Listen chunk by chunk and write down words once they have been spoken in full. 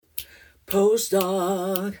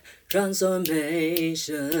Postdoc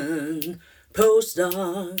transformation,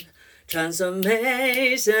 postdoc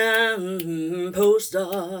transformation,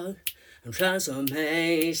 postdoc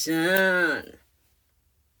transformation.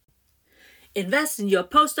 Invest in your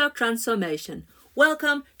postdoc transformation.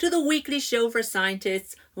 Welcome to the weekly show for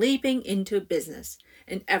scientists leaping into business.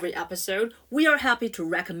 In every episode, we are happy to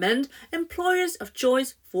recommend employers of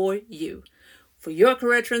choice for you. For your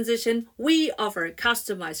career transition, we offer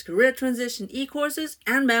customized career transition e-courses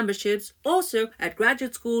and memberships also at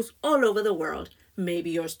graduate schools all over the world. Maybe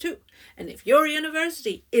yours too. And if your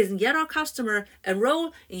university isn't yet our customer,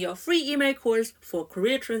 enroll in your free email course for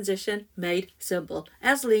career transition made simple,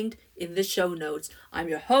 as linked in the show notes. I'm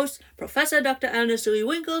your host, Professor Dr. Eleanor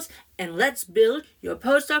Winkles, and let's build your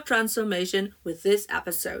postdoc transformation with this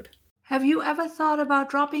episode. Have you ever thought about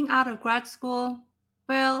dropping out of grad school?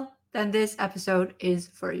 Well, then this episode is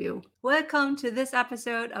for you. Welcome to this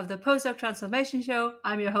episode of the Postdoc Transformation Show.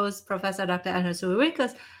 I'm your host, Professor Dr. Eleanor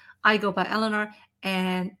Winkles. I go by Eleanor,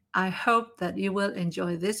 and I hope that you will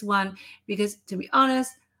enjoy this one because, to be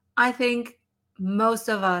honest, I think most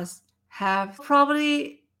of us have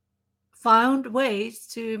probably found ways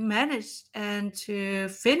to manage and to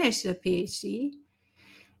finish a PhD,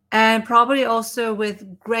 and probably also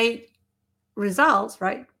with great results,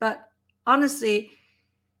 right? But honestly,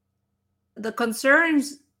 the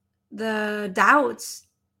concerns, the doubts,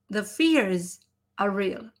 the fears are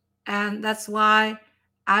real. And that's why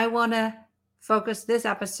I want to focus this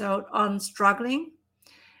episode on struggling.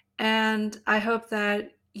 And I hope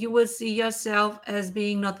that you will see yourself as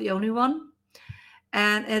being not the only one.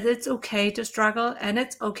 And it's okay to struggle and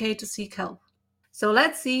it's okay to seek help. So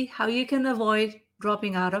let's see how you can avoid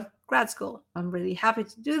dropping out of grad school. I'm really happy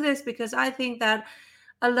to do this because I think that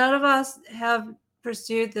a lot of us have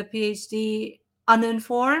pursued the PhD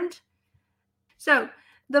uninformed. So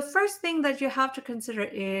the first thing that you have to consider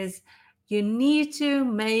is you need to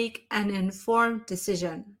make an informed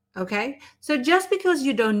decision. Okay. So just because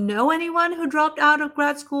you don't know anyone who dropped out of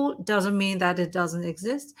grad school doesn't mean that it doesn't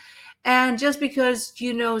exist. And just because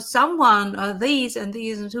you know someone or these and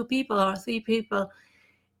two people or three people,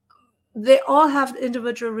 they all have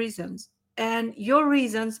individual reasons. And your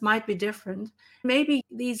reasons might be different. Maybe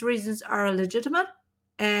these reasons are legitimate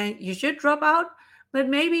and you should drop out, but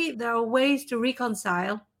maybe there are ways to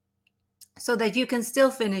reconcile so that you can still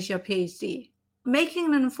finish your PhD.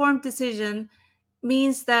 Making an informed decision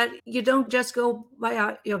means that you don't just go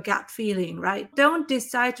by your gut feeling, right? Don't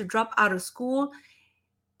decide to drop out of school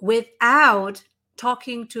without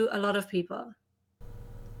talking to a lot of people.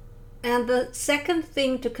 And the second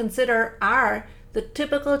thing to consider are the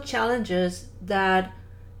typical challenges that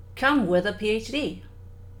come with a PhD.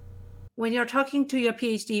 When you're talking to your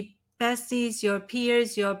PhD besties, your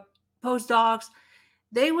peers, your postdocs,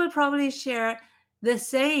 they will probably share the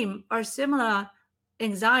same or similar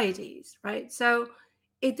anxieties, right? So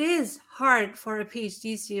it is hard for a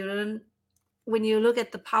PhD student, when you look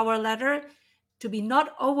at the power ladder, to be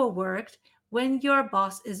not overworked when your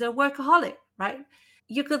boss is a workaholic, right?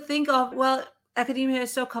 You could think of, well, academia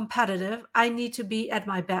is so competitive. I need to be at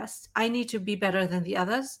my best. I need to be better than the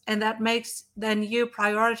others. And that makes then you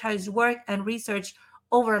prioritize work and research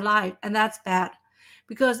over life. And that's bad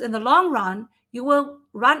because in the long run, you will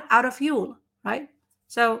run out of fuel, right?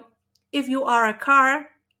 So if you are a car,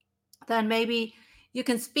 then maybe you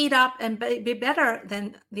can speed up and be better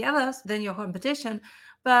than the others, than your competition.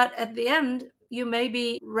 But at the end, you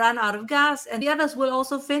maybe run out of gas and the others will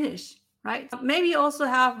also finish, right? Maybe you also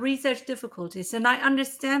have research difficulties. And I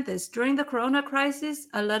understand this. During the Corona crisis,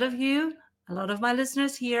 a lot of my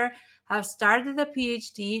listeners here have started a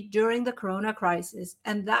PhD during the Corona crisis.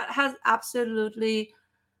 And that has absolutely,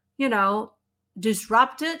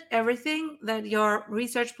 disrupted everything that your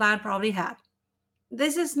research plan probably had.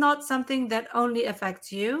 This is not something that only affects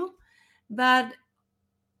you, but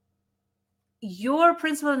your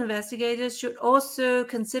principal investigators should also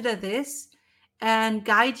consider this and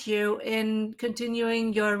guide you in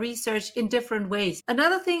continuing your research in different ways.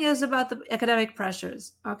 Another thing is about the academic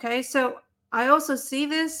pressures. Okay, so I also see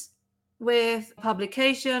this with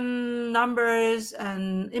publication numbers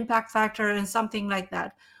and impact factor and something like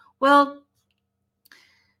that. Well,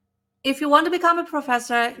 if you want to become a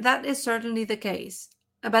professor, that is certainly the case.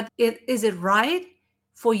 But is it right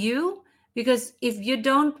for you? Because if you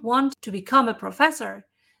don't want to become a professor,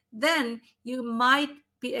 then you might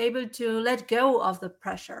be able to let go of the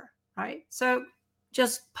pressure, right? So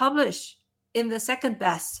just publish in the second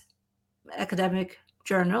best academic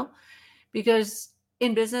journal, because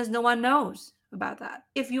in business, no one knows about that.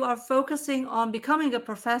 If you are focusing on becoming a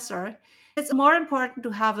professor, It's more important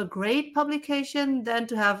to have a great publication than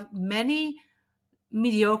to have many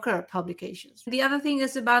mediocre publications. The other thing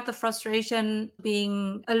is about the frustration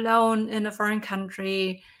being alone in a foreign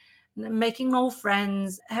country, making no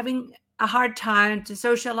friends, having a hard time to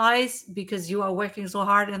socialize because you are working so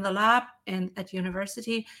hard in the lab and at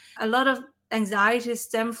university. A lot of anxiety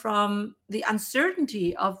stem from the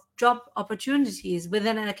uncertainty of job opportunities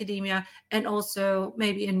within academia and also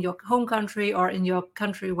maybe in your home country or in your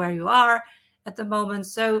country where you are at the moment.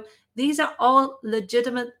 So these are all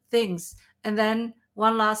legitimate things. And then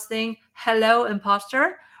one last thing, hello,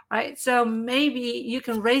 imposter, right? So maybe you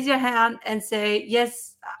can raise your hand and say,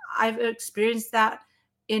 yes, I've experienced that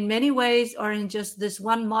in many ways, or in just this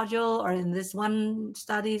one module, or in this one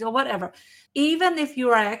studies, or whatever. Even if you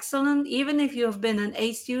are excellent, even if you have been an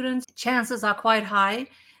A student, chances are quite high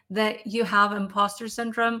that you have imposter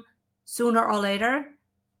syndrome sooner or later,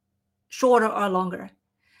 shorter or longer.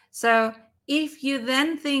 So if you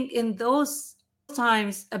then think in those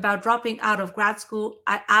times about dropping out of grad school,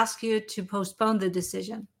 I ask you to postpone the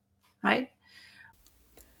decision, right?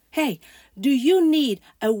 Hey, do you need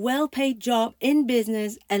a well paid job in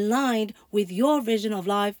business aligned with your vision of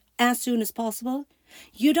life as soon as possible?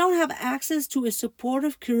 You don't have access to a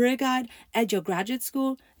supportive career guide at your graduate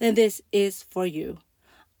school? Then this is for you.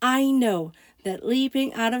 I know that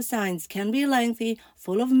leaping out of science can be lengthy,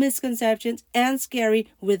 full of misconceptions, and scary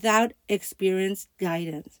without experienced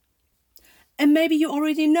guidance. And maybe you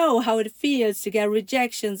already know how it feels to get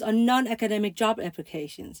rejections on non-academic job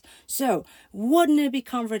applications. So, wouldn't it be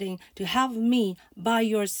comforting to have me by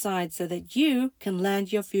your side so that you can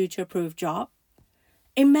land your future-proof job?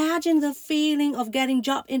 Imagine the feeling of getting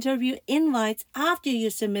job interview invites after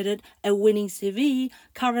you submitted a winning CV,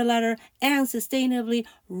 cover letter, and sustainably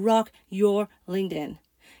rock your LinkedIn.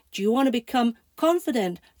 Do you want to become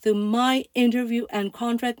confident through my interview and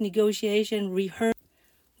contract negotiation rehearsal?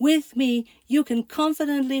 With me, you can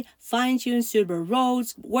confidently fine-tune suitable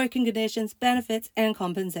roles, working conditions, benefits, and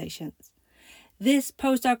compensations. This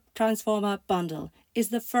postdoc transformer bundle is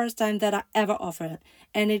the first time that I ever offer it,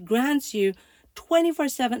 and it grants you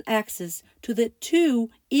 24/7 access to the 2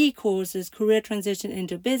 e-courses Career Transition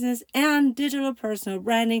into Business and Digital Personal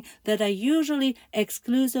Branding that are usually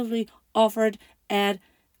exclusively offered at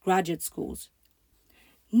graduate schools.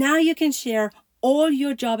 Now you can share all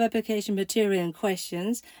your job application material and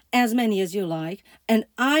questions, as many as you like, and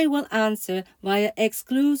I will answer via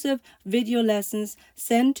exclusive video lessons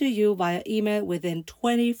sent to you via email within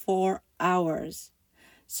 24 hours.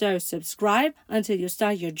 So subscribe until you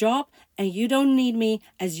start your job and you don't need me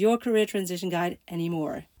as your career transition guide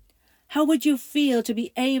anymore. How would you feel to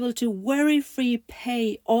be able to worry-free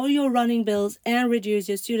pay all your running bills and reduce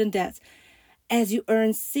your student debts as you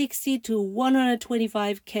earn 60 to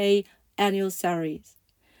 125K annual salaries?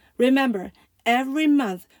 Remember, every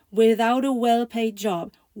month without a well-paid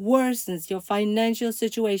job worsens your financial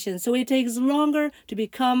situation, so it takes longer to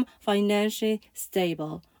become financially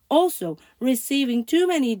stable. Also, receiving too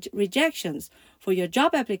many rejections for your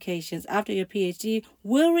job applications after your PhD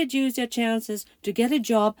will reduce your chances to get a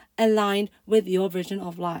job aligned with your vision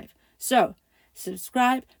of life. So,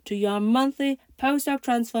 subscribe to your monthly postdoc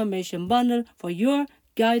transformation bundle for your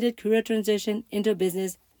guided career transition into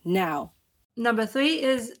business now. Number 3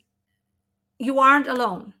 is you aren't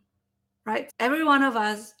alone, right? Every one of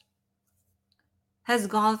us has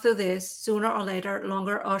gone through this sooner or later,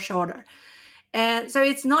 longer or shorter. And so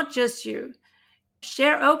it's not just you.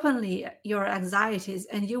 Share openly your anxieties,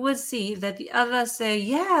 and you will see that the others say,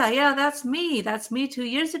 yeah, that's me 2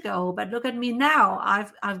 years ago, but look at me now.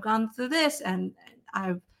 I've gone through this and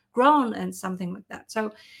I've grown and something like that.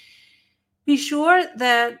 So be sure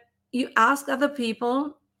that you ask other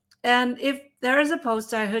people, and if there is a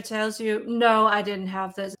postdoc who tells you, no, I didn't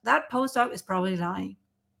have this, that postdoc is probably lying.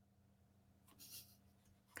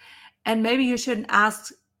 And maybe you shouldn't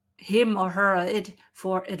ask him or her it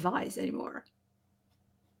for advice anymore.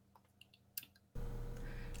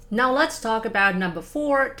 Now let's talk about number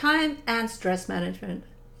 4, time and stress management.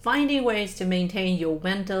 Finding ways to maintain your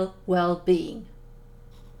mental well-being.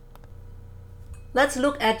 Let's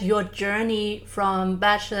look at your journey from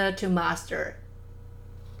bachelor to master.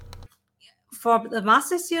 For the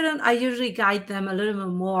master student, I usually guide them a little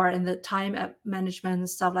bit more in the time management and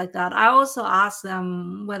stuff like that. I also ask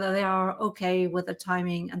them whether they are okay with the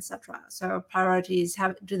timing, etc. So priorities,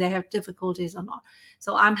 do they have difficulties or not?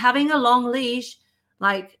 So I'm having a long leash,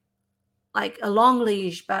 like a long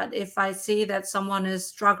leash, but if I see that someone is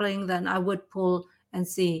struggling, then I would pull and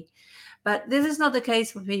see. But this is not the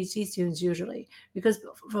case for PhD students usually, because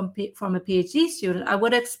from a PhD student, I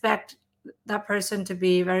would expect that person to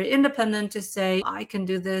be very independent, to say, I can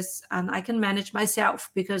do this and I can manage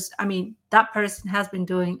myself, because that person has been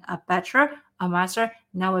doing a bachelor, a master,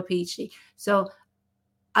 now a PhD. So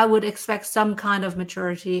I would expect some kind of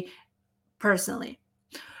maturity personally,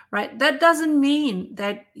 right? That doesn't mean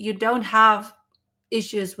that you don't have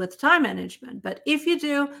issues with time management, but if you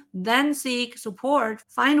do, then seek support.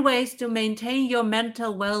 Find ways to maintain your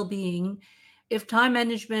mental well-being. If time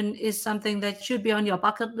management is something that should be on your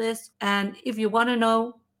bucket list, and if you want to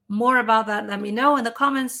know more about that, let me know in the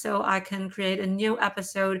comments so I can create a new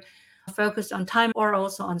episode focused on time or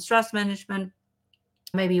also on stress management.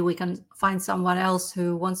 Maybe we can find someone else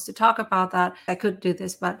who wants to talk about that. I could do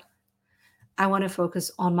this, but I want to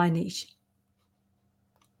focus on my niche.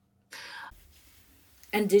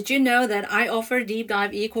 And did you know that I offer deep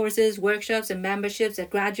dive e-courses, workshops, and memberships at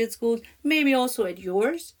graduate schools, maybe also at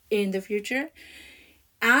yours in the future?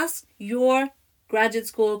 Ask your graduate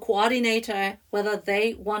school coordinator whether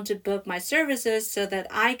they want to book my services so that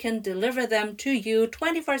I can deliver them to you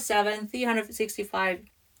 24/7, 365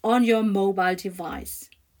 on your mobile device.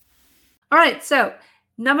 All right, so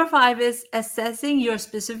number 5 is assessing your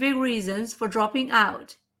specific reasons for dropping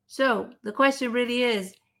out. So the question really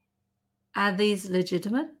is, are these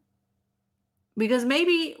legitimate? Because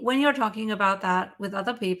maybe when you're talking about that with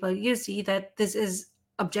other people, you see that this is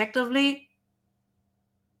objectively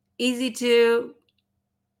easy to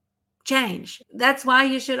change. That's why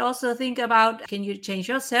you should also think about, can you change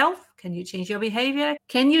yourself? Can you change your behavior?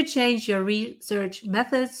 Can you change your research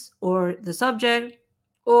methods or the subject?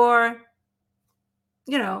 Or,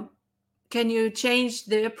 can you change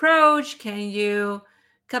the approach? Can you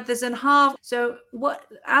cut this in half? So what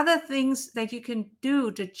other things that you can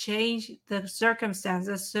do to change the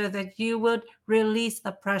circumstances so that you would release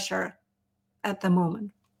the pressure at the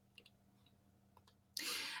moment?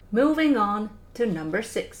 Moving on to number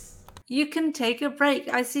 6. You can take a break.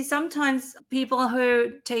 I see sometimes people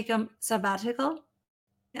who take a sabbatical,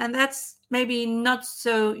 and that's maybe not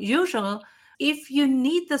so usual. If you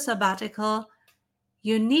need the sabbatical,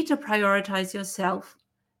 you need to prioritize yourself,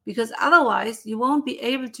 because otherwise you won't be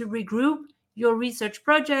able to regroup your research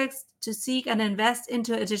projects, to seek and invest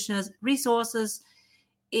into additional resources.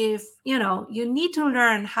 If you need to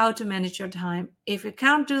learn how to manage your time. If you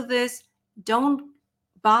can't do this, don't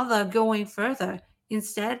bother going further.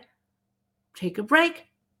 Instead, take a break,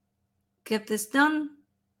 get this done,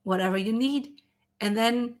 whatever you need, and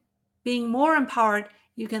then being more empowered,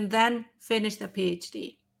 you can then finish the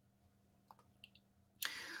PhD.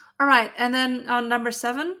 All right, and then on number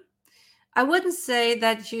 7, I wouldn't say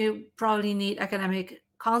that you probably need academic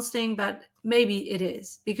counseling, but maybe it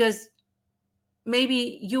is, because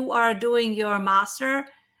maybe you are doing your master,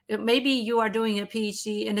 maybe you are doing a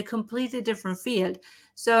PhD in a completely different field.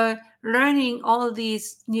 So learning all of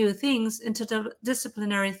these new things,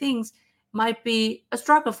 interdisciplinary things, might be a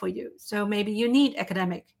struggle for you. So maybe you need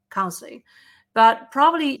academic counseling, but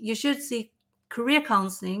probably you should seek career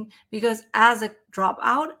counseling, because as a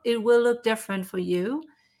dropout, it will look different for you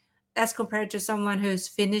as compared to someone who's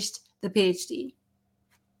finished the PhD.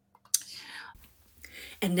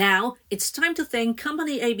 And now it's time to thank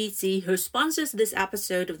Company ABC, who sponsors this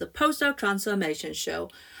episode of the Postdoc Transformation Show.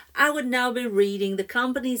 I would now be reading the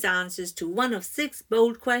company's answers to one of 6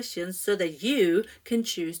 bold questions so that you can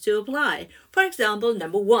choose to apply. For example,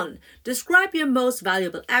 number 1, describe your most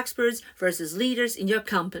valuable experts versus leaders in your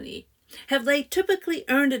company. Have they typically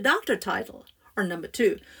earned a doctor title? Or number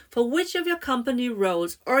 2, for which of your company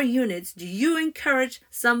roles or units do you encourage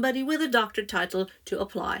somebody with a doctor title to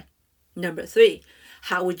apply? Number 3,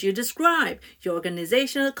 how would you describe your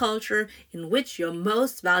organizational culture in which your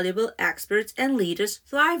most valuable experts and leaders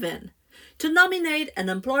thrive in? To nominate an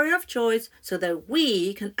employer of choice so that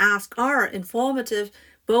we can ask our informative,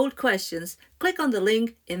 bold questions, click on the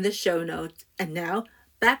link in the show notes. And now,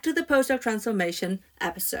 back to the Postdoc Transformation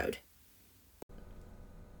episode.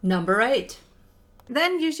 Number 8.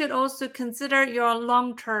 Then you should also consider your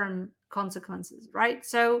long-term consequences, right?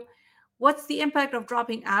 So what's the impact of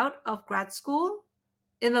dropping out of grad school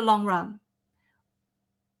in the long run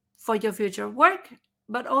for your future work,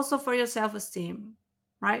 but also for your self-esteem,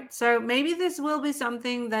 right? So maybe this will be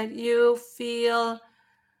something that you feel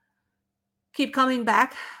keep coming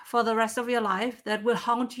back for the rest of your life, that will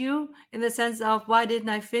haunt you in the sense of, why didn't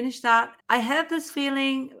I finish that? I had this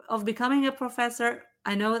feeling of becoming a professor.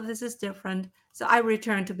 I know this is different, so I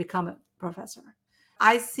returned to become a professor.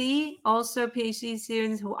 I see also PhD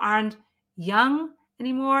students who aren't young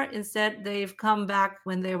anymore. Instead, they've come back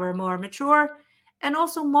when they were more mature and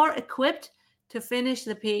also more equipped to finish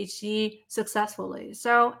the PhD successfully.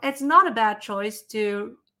 So it's not a bad choice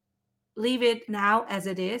to leave it now as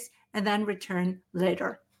it is and then return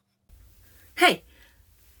later. Hey,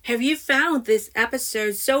 have you found this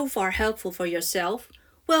episode so far helpful for yourself?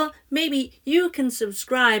 Well, maybe you can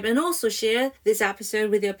subscribe and also share this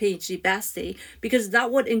episode with your PhD bestie, because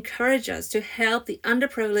that would encourage us to help the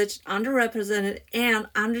underprivileged, underrepresented, and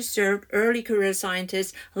underserved early career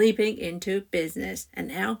scientists leaping into business. And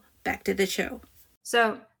now, back to the show.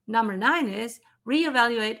 So, number 9 is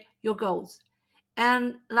reevaluate your goals.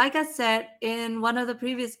 And like I said in one of the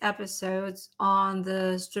previous episodes on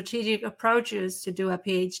the strategic approaches to do a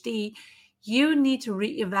PhD, you need to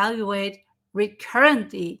reevaluate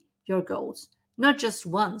recurrently your goals, not just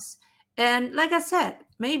once. And like I said,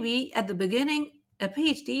 maybe at the beginning, a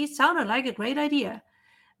PhD sounded like a great idea.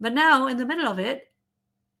 But now, in the middle of it,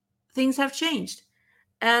 things have changed.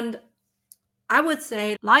 And I would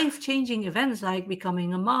say life-changing events like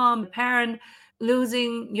becoming a mom, a parent,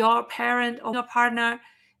 losing your parent or your partner,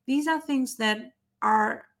 these are things that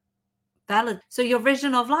are valid. So your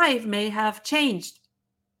vision of life may have changed,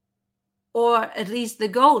 or at least the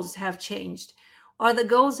goals have changed, or the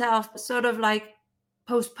goals have sort of like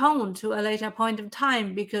postponed to a later point of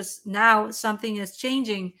time because now something is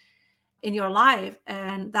changing in your life,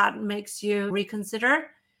 and that makes you reconsider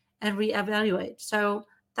and reevaluate. So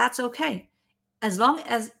that's okay, as long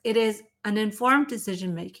as it is an informed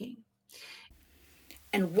decision making.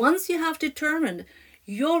 And once you have determined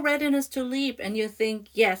your readiness to leap and you think,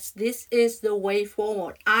 yes, this is the way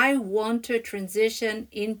forward, I want to transition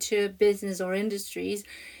into business or industries,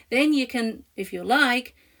 then you can, if you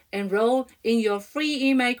like, enroll in your free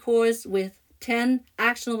email course with 10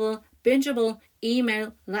 actionable, bingeable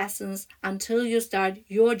email lessons until you start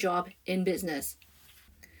your job in business.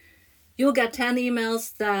 You'll get 10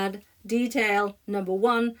 emails that detail, number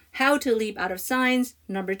 1, how to leap out of science,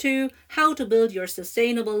 number 2, how to build your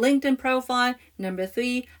sustainable LinkedIn profile, number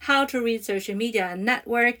 3, how to read social media and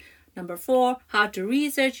network, number 4, how to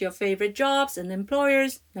research your favorite jobs and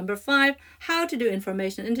employers, number 5, how to do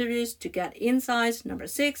information interviews to get insights, number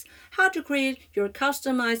 6, how to create your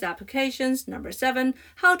customized applications, number 7,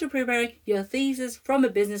 how to prepare your thesis from a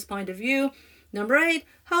business point of view, number 8,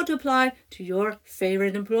 how to apply to your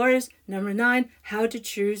favorite employers. Number 9, how to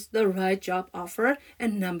choose the right job offer.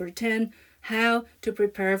 And number 10, how to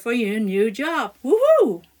prepare for your new job.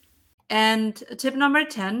 Woohoo! And tip number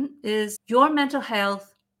 10 is your mental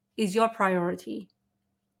health is your priority.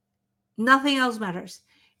 Nothing else matters.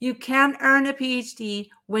 You can earn a PhD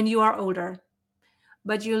when you are older,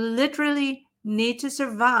 but you literally need to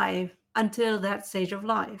survive until that stage of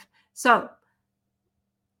life. So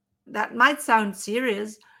that might sound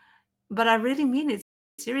serious, but I really mean it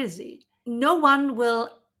seriously. No one will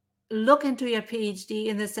look into your PhD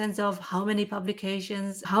in the sense of how many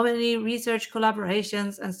publications, how many research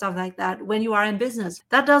collaborations, and stuff like that when you are in business.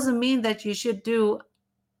 That doesn't mean that you should do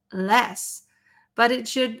less, but it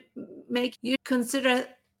should make you consider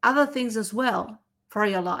other things as well for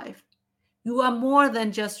your life. You are more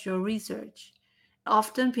than just your research.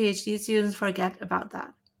 Often PhD students forget about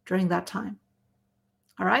that during that time.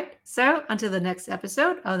 All right, so until the next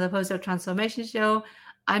episode of the Postdoc Transformation Show,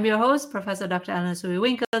 I'm your host, Professor Dr. Anna Sui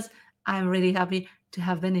Winkels. I'm really happy to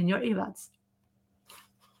have been in your earbuds.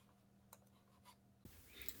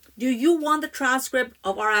 Do you want the transcript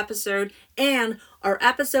of our episode and our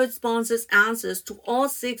episode sponsors' answers to all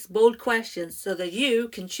 6 bold questions so that you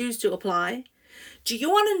can choose to apply? Do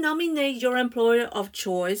you want to nominate your employer of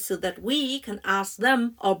choice so that we can ask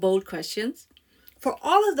them our bold questions? For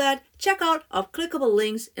all of that, check out our clickable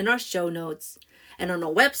links in our show notes. And on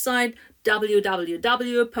our website,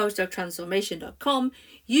 www.postdoctransformation.com,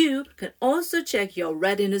 you can also check your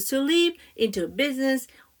readiness to leap into business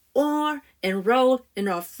or enroll in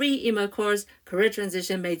our free email course, Career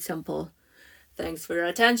Transition Made Simple. Thanks for your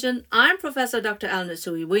attention. I'm Professor Dr. Eleanor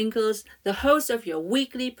Sui Winkels, the host of your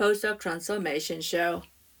weekly Postdoc Transformation Show.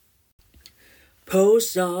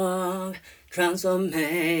 Postdoc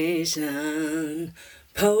Transformation,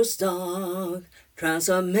 Postdoc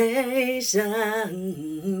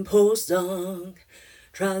Transformation, Postdoc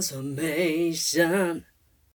Transformation.